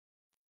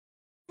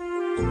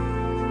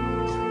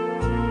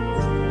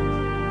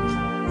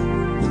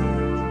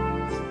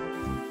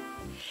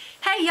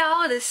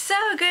y'all, it is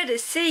so good to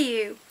see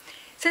you.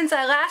 Since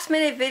our last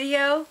minute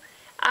video,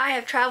 I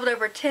have traveled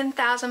over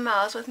 10,000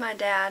 miles with my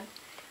dad.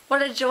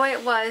 What a joy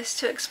it was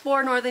to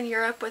explore Northern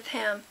Europe with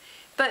him,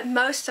 but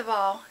most of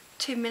all,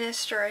 to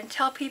minister and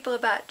tell people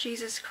about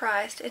Jesus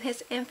Christ and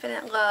His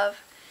infinite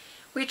love.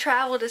 We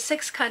traveled to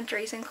 6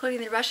 countries, including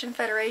the Russian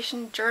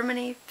Federation,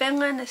 Germany,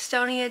 Finland,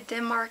 Estonia,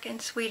 Denmark,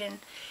 and Sweden.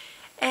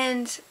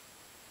 And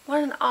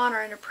what an honor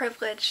and a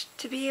privilege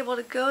to be able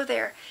to go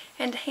there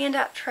and to hand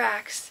out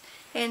tracts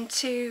and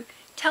to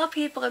tell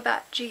people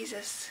about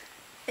Jesus.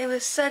 It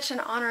was such an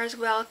honor as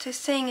well to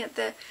sing at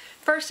the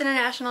First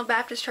International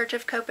Baptist Church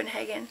of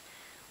Copenhagen.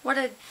 What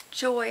a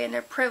joy and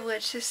a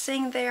privilege to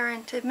sing there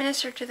and to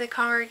minister to the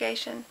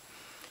congregation.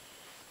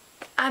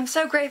 I'm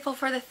so grateful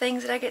for the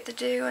things that I get to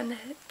do and the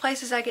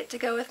places I get to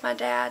go with my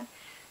dad.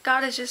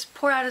 God has just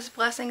poured out His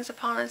blessings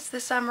upon us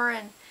this summer,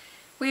 and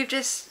we've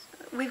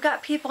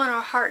got people in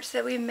our hearts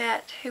that we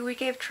met who we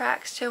gave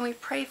tracts to and we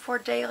pray for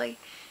daily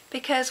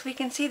because we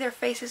can see their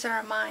faces in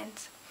our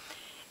minds.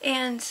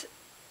 And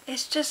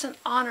it's just an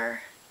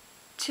honor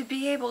to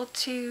be able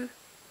to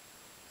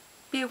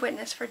be a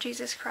witness for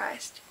Jesus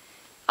Christ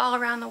all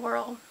around the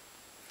world.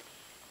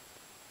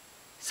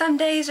 Some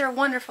days are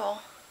wonderful,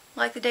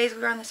 like the days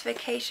we were on this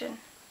vacation.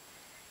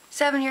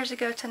 7 years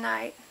ago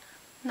tonight,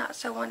 not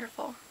so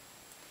wonderful,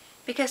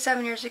 because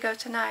 7 years ago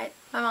tonight,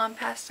 my mom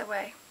passed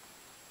away.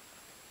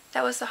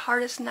 That was the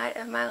hardest night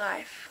of my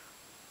life.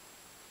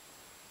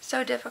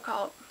 So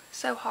difficult,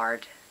 so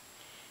hard.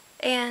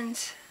 And,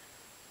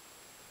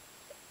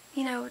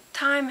 you know,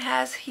 time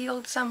has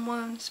healed some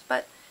wounds,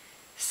 but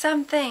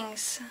some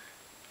things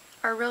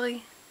are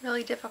really,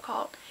 really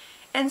difficult.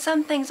 And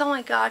some things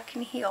only God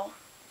can heal.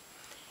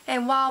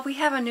 And while we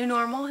have a new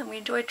normal and we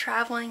enjoy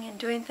traveling and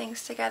doing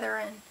things together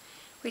and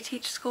we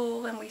teach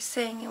school and we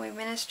sing and we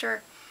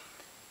minister,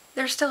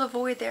 there's still a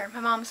void there.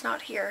 My mom's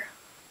not here.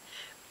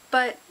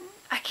 But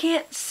I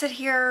can't sit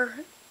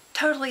here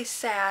totally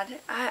sad.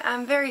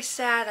 I'm very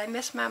sad. I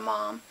miss my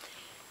mom.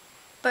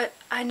 But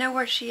I know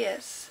where she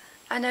is.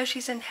 I know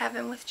she's in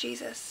heaven with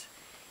Jesus.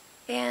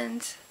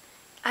 And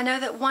I know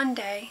that one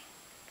day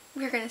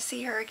we're going to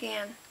see her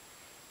again.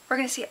 We're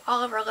going to see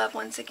all of our loved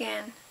ones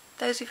again.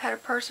 Those who've had a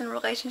personal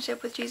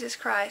relationship with Jesus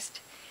Christ.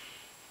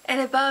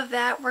 And above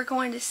that, we're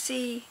going to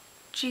see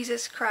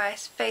Jesus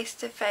Christ face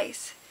to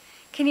face.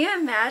 Can you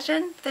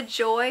imagine the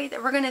joy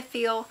that we're going to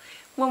feel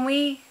when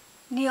we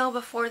kneel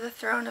before the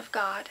throne of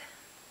God?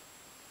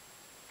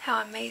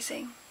 How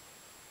amazing.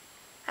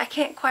 I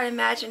can't quite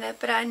imagine it,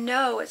 but I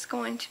know it's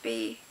going to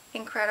be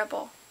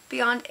incredible,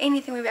 beyond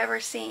anything we've ever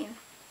seen.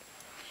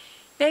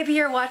 Maybe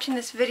you're watching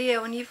this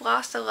video and you've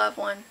lost a loved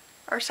one,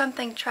 or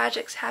something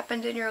tragic's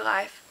happened in your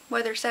life,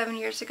 whether 7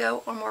 years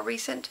ago or more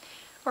recent,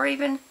 or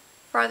even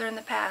farther in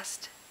the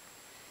past.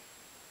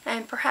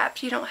 And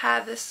perhaps you don't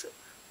have this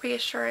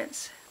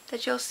reassurance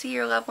that you'll see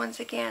your loved ones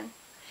again.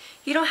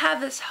 You don't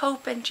have this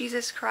hope in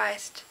Jesus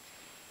Christ.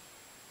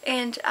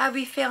 And I'd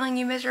be failing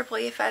you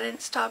miserably if I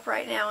didn't stop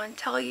right now and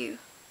tell you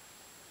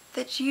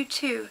that you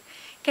too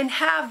can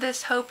have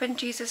this hope in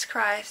Jesus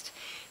Christ,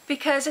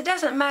 because it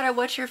doesn't matter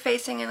what you're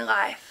facing in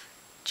life.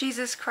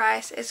 Jesus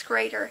Christ is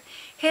greater.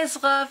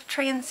 His love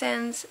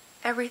transcends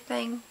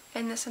everything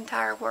in this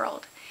entire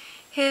world.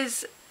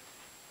 His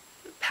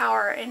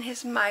power and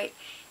His might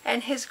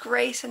and His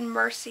grace and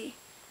mercy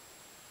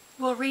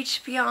will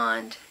reach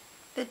beyond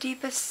the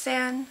deepest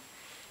sin,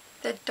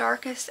 the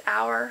darkest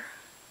hour.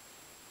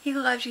 He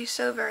loves you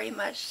so very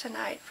much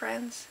tonight,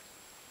 friends.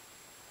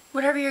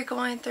 Whatever you're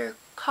going through,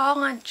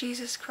 call on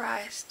Jesus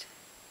Christ.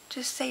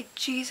 Just say,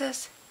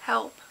 Jesus,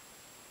 help.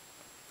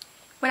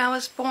 When I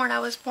was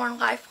born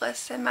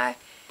lifeless, and my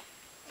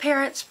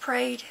parents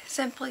prayed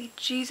simply,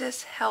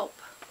 Jesus, help.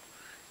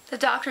 The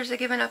doctors had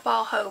given up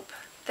all hope.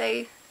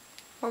 They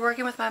were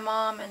working with my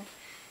mom and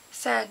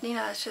said, you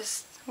know, it's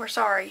just, we're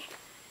sorry.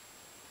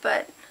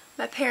 But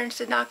my parents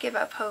did not give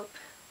up hope.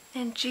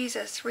 And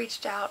Jesus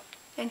reached out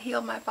and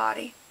healed my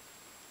body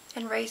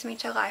and raised me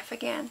to life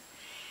again.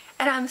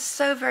 And I'm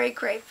so very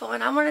grateful.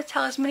 And I want to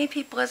tell as many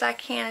people as I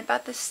can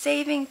about the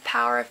saving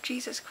power of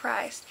Jesus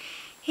Christ.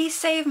 He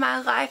saved my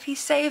life. He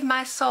saved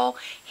my soul.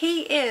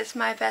 He is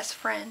my best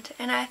friend.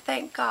 And I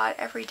thank God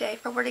every day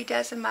for what He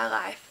does in my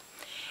life.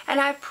 And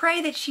I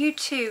pray that you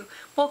too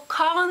will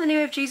call on the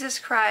name of Jesus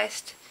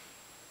Christ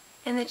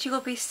and that you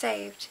will be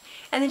saved.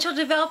 And that you'll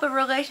develop a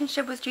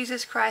relationship with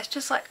Jesus Christ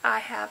just like I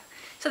have,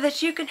 so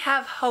that you can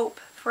have hope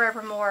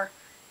forevermore.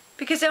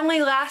 Because the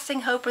only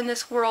lasting hope in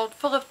this world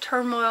full of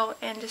turmoil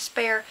and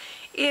despair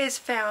is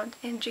found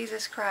in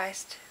Jesus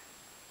Christ.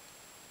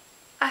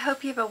 I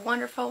hope you have a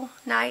wonderful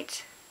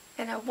night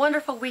and a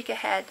wonderful week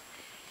ahead,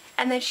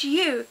 and that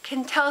you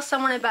can tell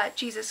someone about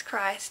Jesus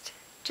Christ,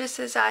 just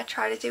as I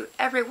try to do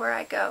everywhere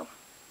I go.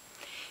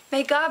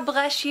 May God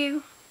bless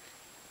you,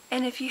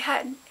 and if you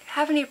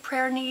have any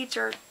prayer needs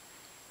or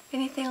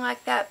anything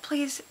like that,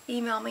 please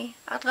email me.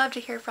 I'd love to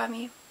hear from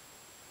you.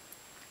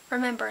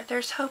 Remember,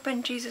 there's hope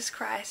in Jesus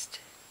Christ.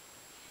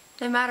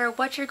 No matter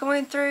what you're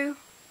going through,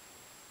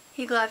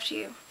 He loves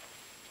you.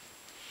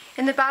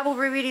 In the Bible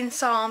we're reading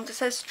Psalms, it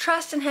says,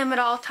 "Trust in Him at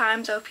all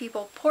times, O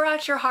people. Pour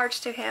out your hearts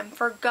to Him,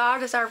 for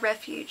God is our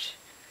refuge."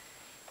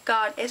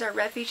 God is our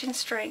refuge and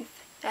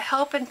strength, a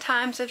help in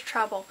times of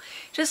trouble.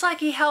 Just like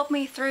He helped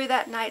me through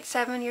that night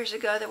 7 years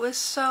ago that was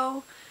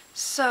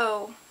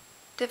so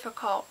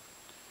difficult.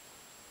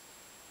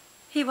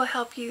 He will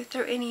help you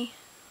through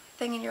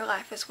anything in your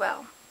life as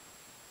well.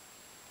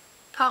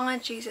 Call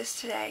on Jesus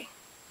today.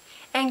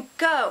 And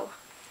go.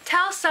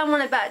 Tell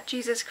someone about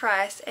Jesus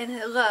Christ and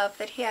the love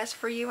that He has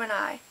for you and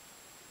I.